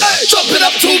 Chop it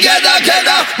up together,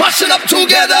 together. Mash it up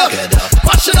together.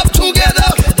 Mash it up together.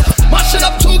 Mash it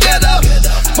up together.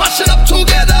 Mash it up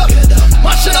together.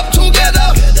 Mash it up together.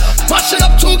 Mash it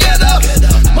up together.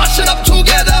 Mash it up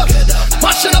together.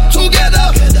 Mash it up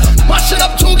together. Mash it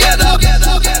up together.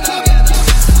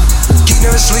 Geek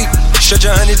never sleep. Stretch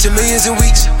 100 to millions in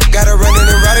weeks. Got her running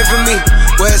and riding for me.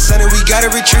 Where it's sunny, we gotta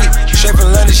retreat. Straight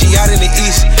from London, she out in the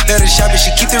east. Let her shop and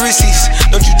she keep the receipts.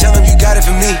 Don't you tell them you got it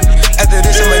for me. After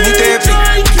this, I'ma need therapy.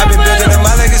 I've been building up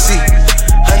my legacy.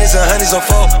 Hundreds and hundreds on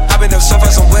four. I've been up so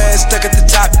far somewhere, stuck at the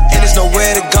top, and there's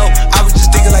nowhere to go. I was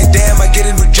just thinking like, damn, I get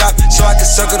a new drop, so I can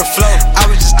circle the flow. I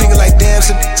was just thinking like, damn,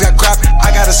 some got crop,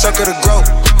 I got a circle to grow.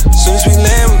 Soon as we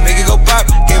land, we make it go pop.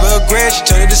 Gave her a grand, she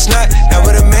turned it to snot. Now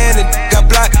with a man and got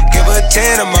blocked. Gave her a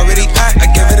 10, I'm already hot. I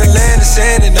gave her the land, the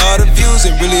sand, and all the views,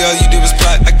 and really all you did was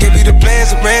plot. I gave you the plans,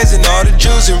 the brands, and all the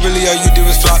jewels, and really all you did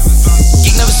was flop.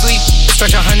 Geek never sleep,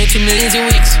 stretch 100 to millions in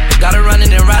weeks. Got her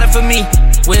running and riding for me.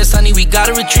 Where it's sunny, we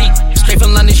gotta retreat. Straight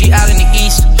from London, she out in the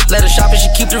east. Let her shop and she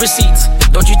keep the receipts.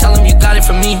 Don't you tell them you got it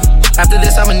from me. After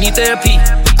this, I'ma need therapy.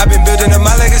 I've been building up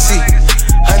my legacy.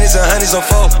 Hundreds and hundreds on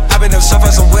four. I've been up so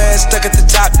far somewhere, stuck at the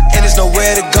top, and there's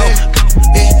nowhere to go.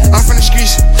 Yeah, I'm from the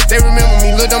streets, they remember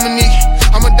me, Lil Dominique.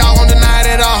 I'm a dog, on the night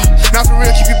at all. Now for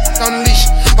real, keep you on the leash.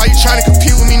 Why you tryna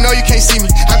compete with me? No, you can't see me.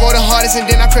 I go the hardest and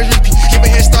then I press repeat. Give a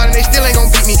head start and they still ain't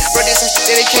gon' beat me. Bro, this some shit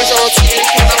that they can't show on TV.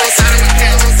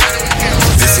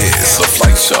 This is The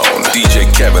Flight Zone. DJ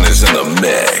Kevin is in the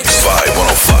mix.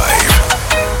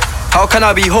 5105. How can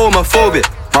I be homophobic?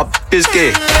 My is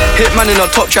gay. Hitman in a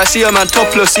top try, see a man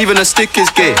topless, even a stick is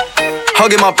gay.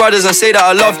 Hugging my brothers and say that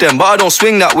I love them, but I don't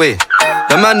swing that way.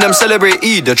 The man them celebrate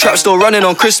Eid, the trap still running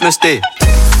on Christmas Day.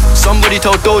 Somebody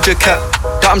told Doja Cat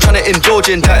that I'm trying to indulge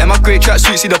in that. In my great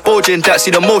tracksuit, see the bulge in that. See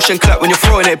the motion clap when you're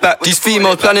throwing it back. These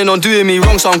females planning on doing me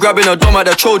wrong, so I'm grabbing a dome at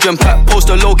the Trojan pack. Post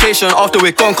the location after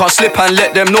we're gone, can't slip and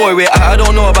let them know where we're at. I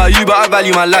don't know about you, but I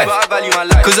value my life.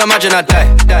 Cause imagine I die,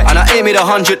 and I ain't made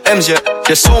 100 M's yet.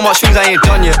 There's so much things I ain't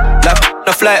done yet. Like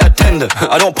a flight attendant.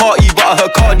 I don't party, but I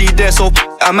heard Cardi there, so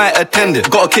I might attend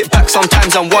it. Gotta kick back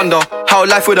sometimes and wonder how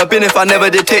life would have been if I never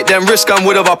did take them risks, and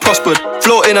would have I prospered.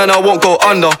 Floating and I won't go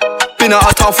under. Been out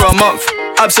of town for a month.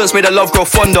 Absence made the love grow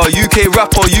fonder. UK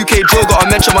rapper, UK drill, gotta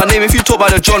mention my name if you talk about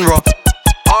the genre.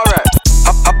 Alright.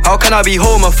 How can I be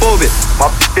homophobic? My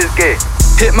is gay.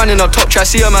 Hitman in a top try,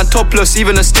 see a man topless,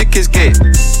 even a stick is gay.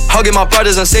 Hugging my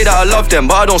brothers and say that I love them,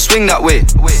 but I don't swing that way.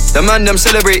 The man them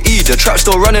celebrate Eid, the trap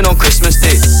still running on Christmas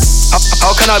Day.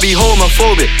 How can I be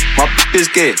homophobic? My is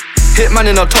gay. Hitman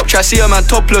in a top try, see a man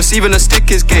topless, even a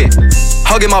stick is gay.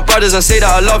 Hugging my brothers and say that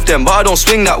I love them, but I don't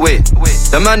swing that way.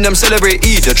 The man them celebrate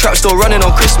Eid, the trap still running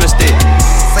on Christmas Day.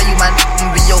 Say you my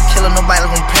be your killer, nobody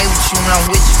gon' play with you when I'm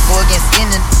with you. Go against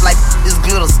ending like this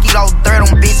glitter, skeet all dirt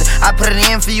on bitches. I put it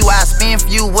in for you, I spin for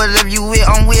you, whatever you with,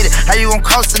 I'm with it. How you gon'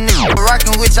 cost a nigga?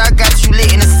 Rockin' with you, I got you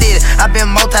lit in the city. I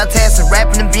been multitasking,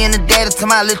 rapping and being a daddy to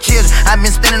my little children. I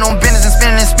been spinning on business and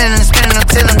spinning and spinning and spinning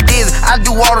until I'm dizzy. I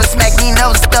do all the smack, me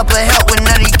never step or help with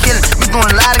none of you killin'. We gon'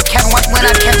 lie to cap and watch when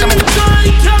I catch them.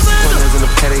 Benz in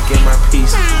the paddock in my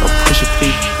piece. I'm pushing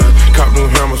P. Cop new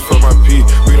hammers for my P.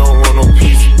 We don't want no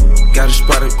peace. Got a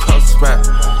spot across the spot,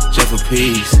 just for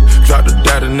peace. Drop the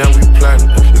data, now we plotting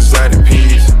exotic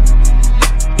peas.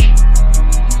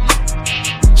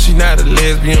 She not a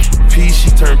lesbian for peace, she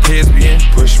turned lesbian.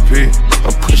 Push P,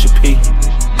 I'm pushing P.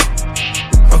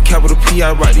 I'm capital P,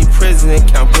 I write the president,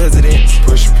 count presidents.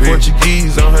 Push P.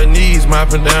 Portuguese on her knees,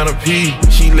 mopping down a P.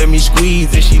 She let me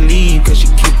squeeze and she leave, cause she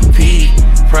keep a P.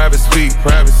 Private suite,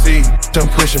 privacy, I'm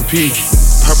pushing P.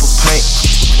 Purple paint,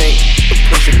 I'm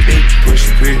pushing P.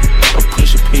 Pushing P, I'm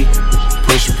pushing P.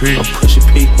 Pushing P, I'm pushing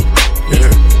P. Yeah.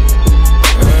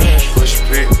 Pushing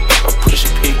P, I'm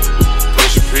pushing P.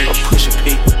 Pushing P, I'm pushing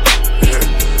P. Yeah.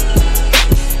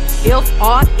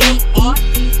 F-R-E-E,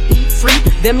 free.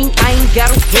 That mean I ain't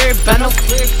gotta worry about no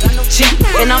cheat.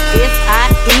 And I'm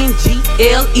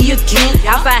S-I-N-G-L-E again.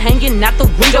 Outside hanging out the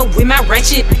window with my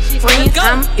ratchet friends.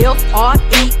 I'm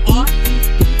F-R-E-E,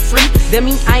 free. That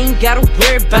mean I ain't gotta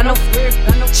worry about no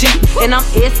cheat. And I'm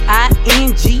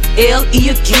S-I-N-G-L-E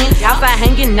again. Outside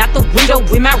hanging out the window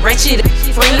with my ratchet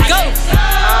friends. Go,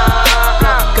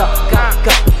 go, go, go.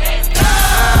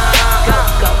 Go,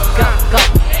 go, go, go.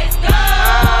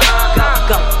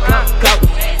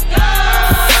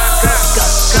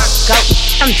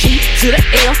 I'm G to the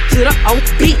L to the O,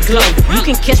 big glow. You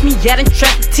can catch me out in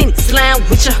traffic, tinted slime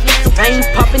with ya. I ain't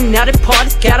popping out at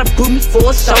parties, gotta boot me for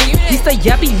a show. He say,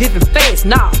 yeah, be living fast,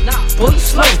 nah, boy, you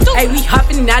slow. Hey, we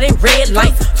hopping out in red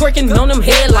lights, twerking on them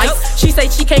headlights. She say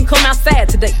she can't come outside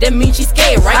today, that means she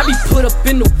scared, right? I be put up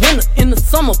in the winter, in the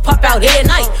summer, pop out every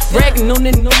night. Bragging on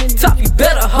that top, you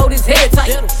better hold his head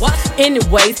tight.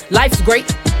 Anyways, life's great,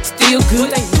 still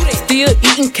good, still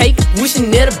eating cake,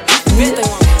 wishing that a bitch would.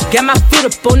 Got my foot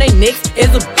up on they necks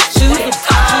as a bitch should.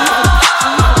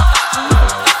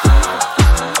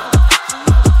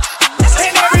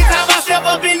 And every time I step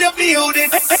up in the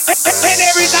building, and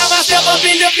every time I step up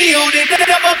in the building,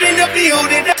 step up in the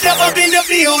building, step up in the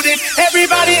building,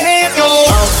 everybody hands go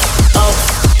up, up,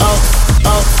 up,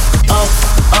 up, up,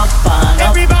 up, up.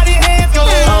 Everybody hands go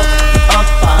up, up,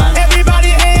 up.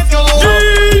 Everybody hands go up,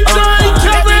 up,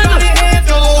 up. Everybody hands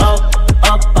go up,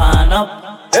 up,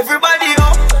 up. Everybody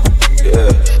up.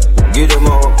 Yeah, give them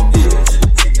all, yeah.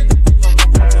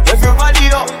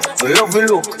 Everybody up, love the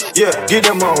look. Yeah, give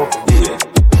them all, yeah.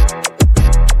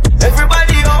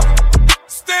 Everybody up,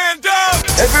 stand up.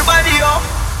 Everybody up,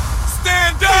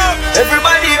 stand up.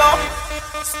 Everybody up,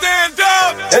 stand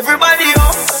up. Everybody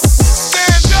up,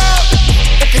 stand up.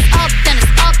 If it's up, then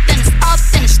it's up, then it's up,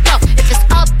 then it's stuff. If it's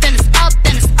up, then it's up,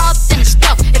 then it's up, then it's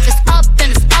stuff. If it's up, then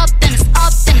it's up, then it's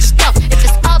up, then it's stuff. If it's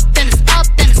up, then it's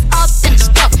up, then it's up, then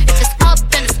it's stuff. If it's up,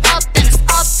 then it's up, then it's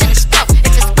up, then it's stuff. If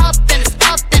it's up, then it's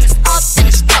up, then it's up, then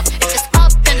it's stuff. If it's up,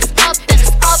 then it's up, then it's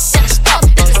up, then it's stuff. If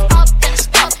it's up, then it's up, then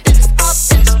it's up, then it's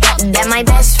stuff. That my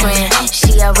best friend,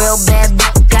 she a real bad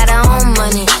bitch, got her own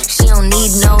money. She don't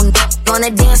need no on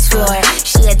the dance floor.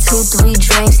 She had 2-3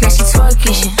 drinks, now she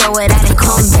twerking. She throw it out and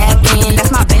come back in.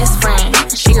 That's my best friend,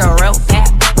 she a real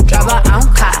bad, drive her own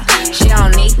car. She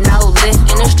don't need no lift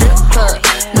in a strip club.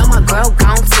 No, my girl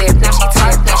gon' tip. Now she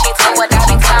twerk, then she throw it out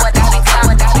and come.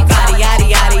 Body yaddy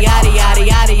yaddy yaddy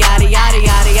yaddy yaddy yaddy yaddy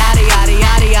yaddy yaddy yaddy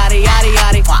yaddy yaddy yaddy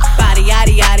yaddy. Body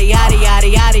yaddy yaddy yaddy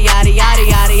yaddy yaddy yaddy yaddy yaddy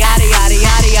yaddy yaddy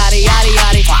yaddy yaddy yaddy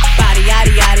yaddy. Body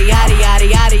yaddy yaddy yaddy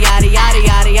yaddy yaddy yaddy yaddy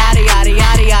yaddy yaddy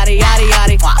yaddy yaddy yaddy yaddy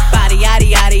yaddy. Body yaddy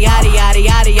yaddy yaddy yaddy yaddy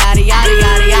yaddy yaddy yaddy yaddy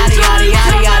yaddy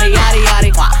yaddy yaddy yaddy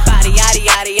yaddy. Body yaddy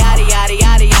yaddy yaddy yaddy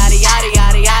yaddy yaddy yaddy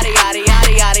yaddy yaddy yaddy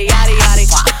yaddy yaddy yaddy yaddy.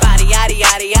 Body yaddy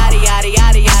yaddy yaddy yaddy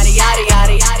yaddy yaddy yaddy yaddy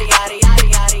yaddy yaddy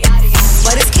yaddy yaddy.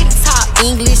 What is kitty talk?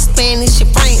 English, Spanish,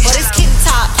 and French. What is kitty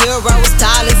talk? Euros,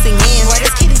 dollars, and yen. What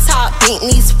is kitty talk?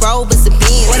 Bentleys, Rovers, and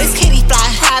Benz. What is kitty fly?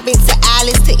 Private to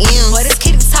Alice to M. What is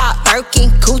kitty talk? Birkin,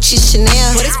 Gucci,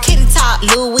 Chanel. What is kitty talk?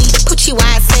 Louis, Gucci,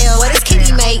 YSL. What is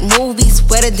kitty make movies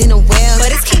wetter than a well?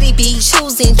 What is kitty be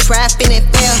choosing, trapping, and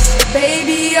fail?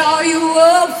 Baby, are you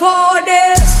up for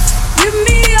this? Give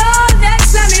me all that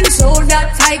slamming so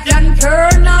that I can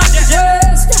turn on the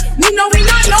test. Me know we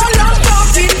not no love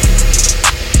talking.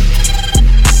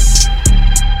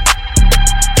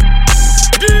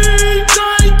 DJ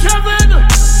Kevin.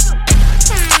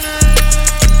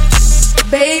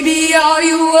 Baby, are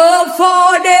you up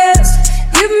for this?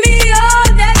 Give me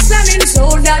all that slamming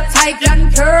so that I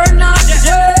can turn on the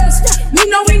test. Me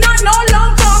know we not no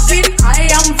love talking. I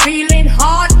am feeling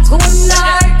hot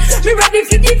tonight. Me ready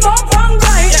to give up one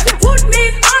right. Put me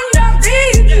on the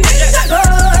beat in the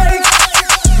light.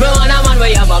 Me want a man where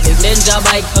you have a big Ninja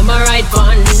bike for my right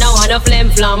one. Now on a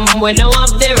flame flam when I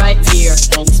have the right gear.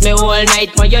 Bounce me all night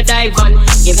for your dive on.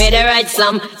 Give me the right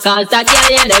slam, cause that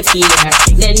girl you the fear.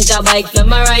 Ninja bike for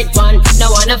my right one. Now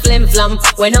on a flame flam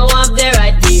when I have the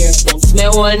right gear. Bounce me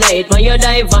all night for your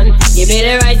dive on. Give me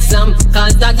the right slam,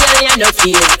 cause that girl you the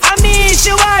fear. I mean she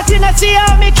want to see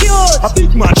how me cute. A big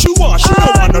man she want, she don't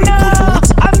want no little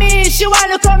dude. I mean she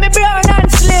want to call me brown and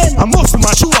slim. A muscle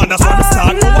man she want, that's why I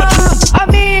start to watch you. I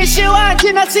mean she want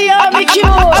to see how me cute.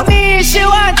 I mean she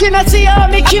want to see how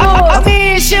me cute. I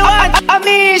mean she want, I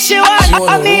mean she want,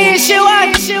 I mean she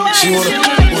want, she want. She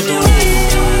wanna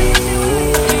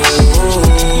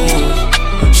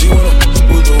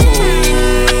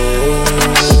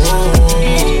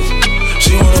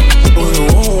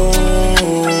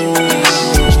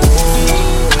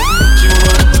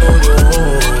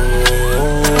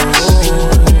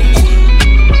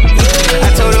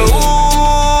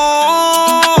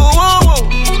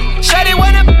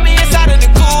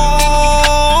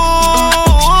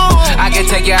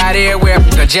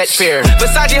jet fare,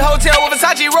 Versace hotel with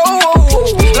Versace roll.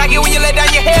 Like it when you let down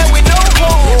your hair with no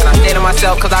hole. And I say to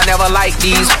myself, cause I never like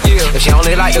these. If she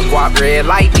only like the guap red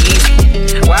like these,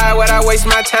 why would I waste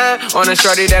my time on a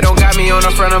shorty that don't got me on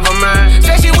the front of her mind?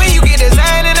 Especially when you get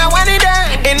designed and I want it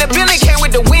done. And the Billy came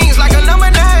with the wings like a number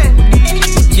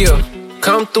 9. Yeah,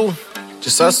 come through,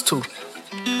 just us two.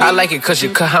 I like it cause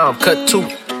you cut how I'm cut too.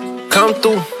 Come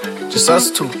through, just us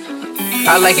two.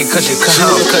 I like it cause you cut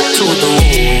how I'm cut too.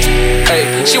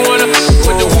 Hey, she wanna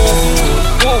with the woo,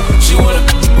 woo. She wanna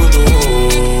with the woo.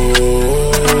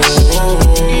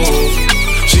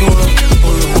 She wanna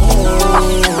with the woo.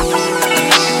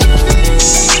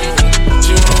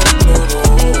 She wanna with the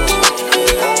woo.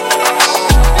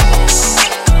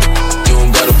 You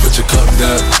don't gotta put your cup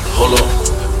down. Hold on,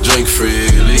 drink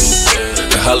freely.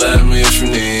 And holla at me if you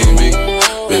need me.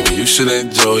 Baby, you should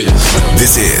enjoy yourself.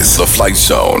 This is The Flight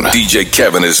Zone. DJ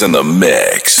Kevin is in the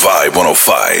mix. Vibe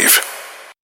 105.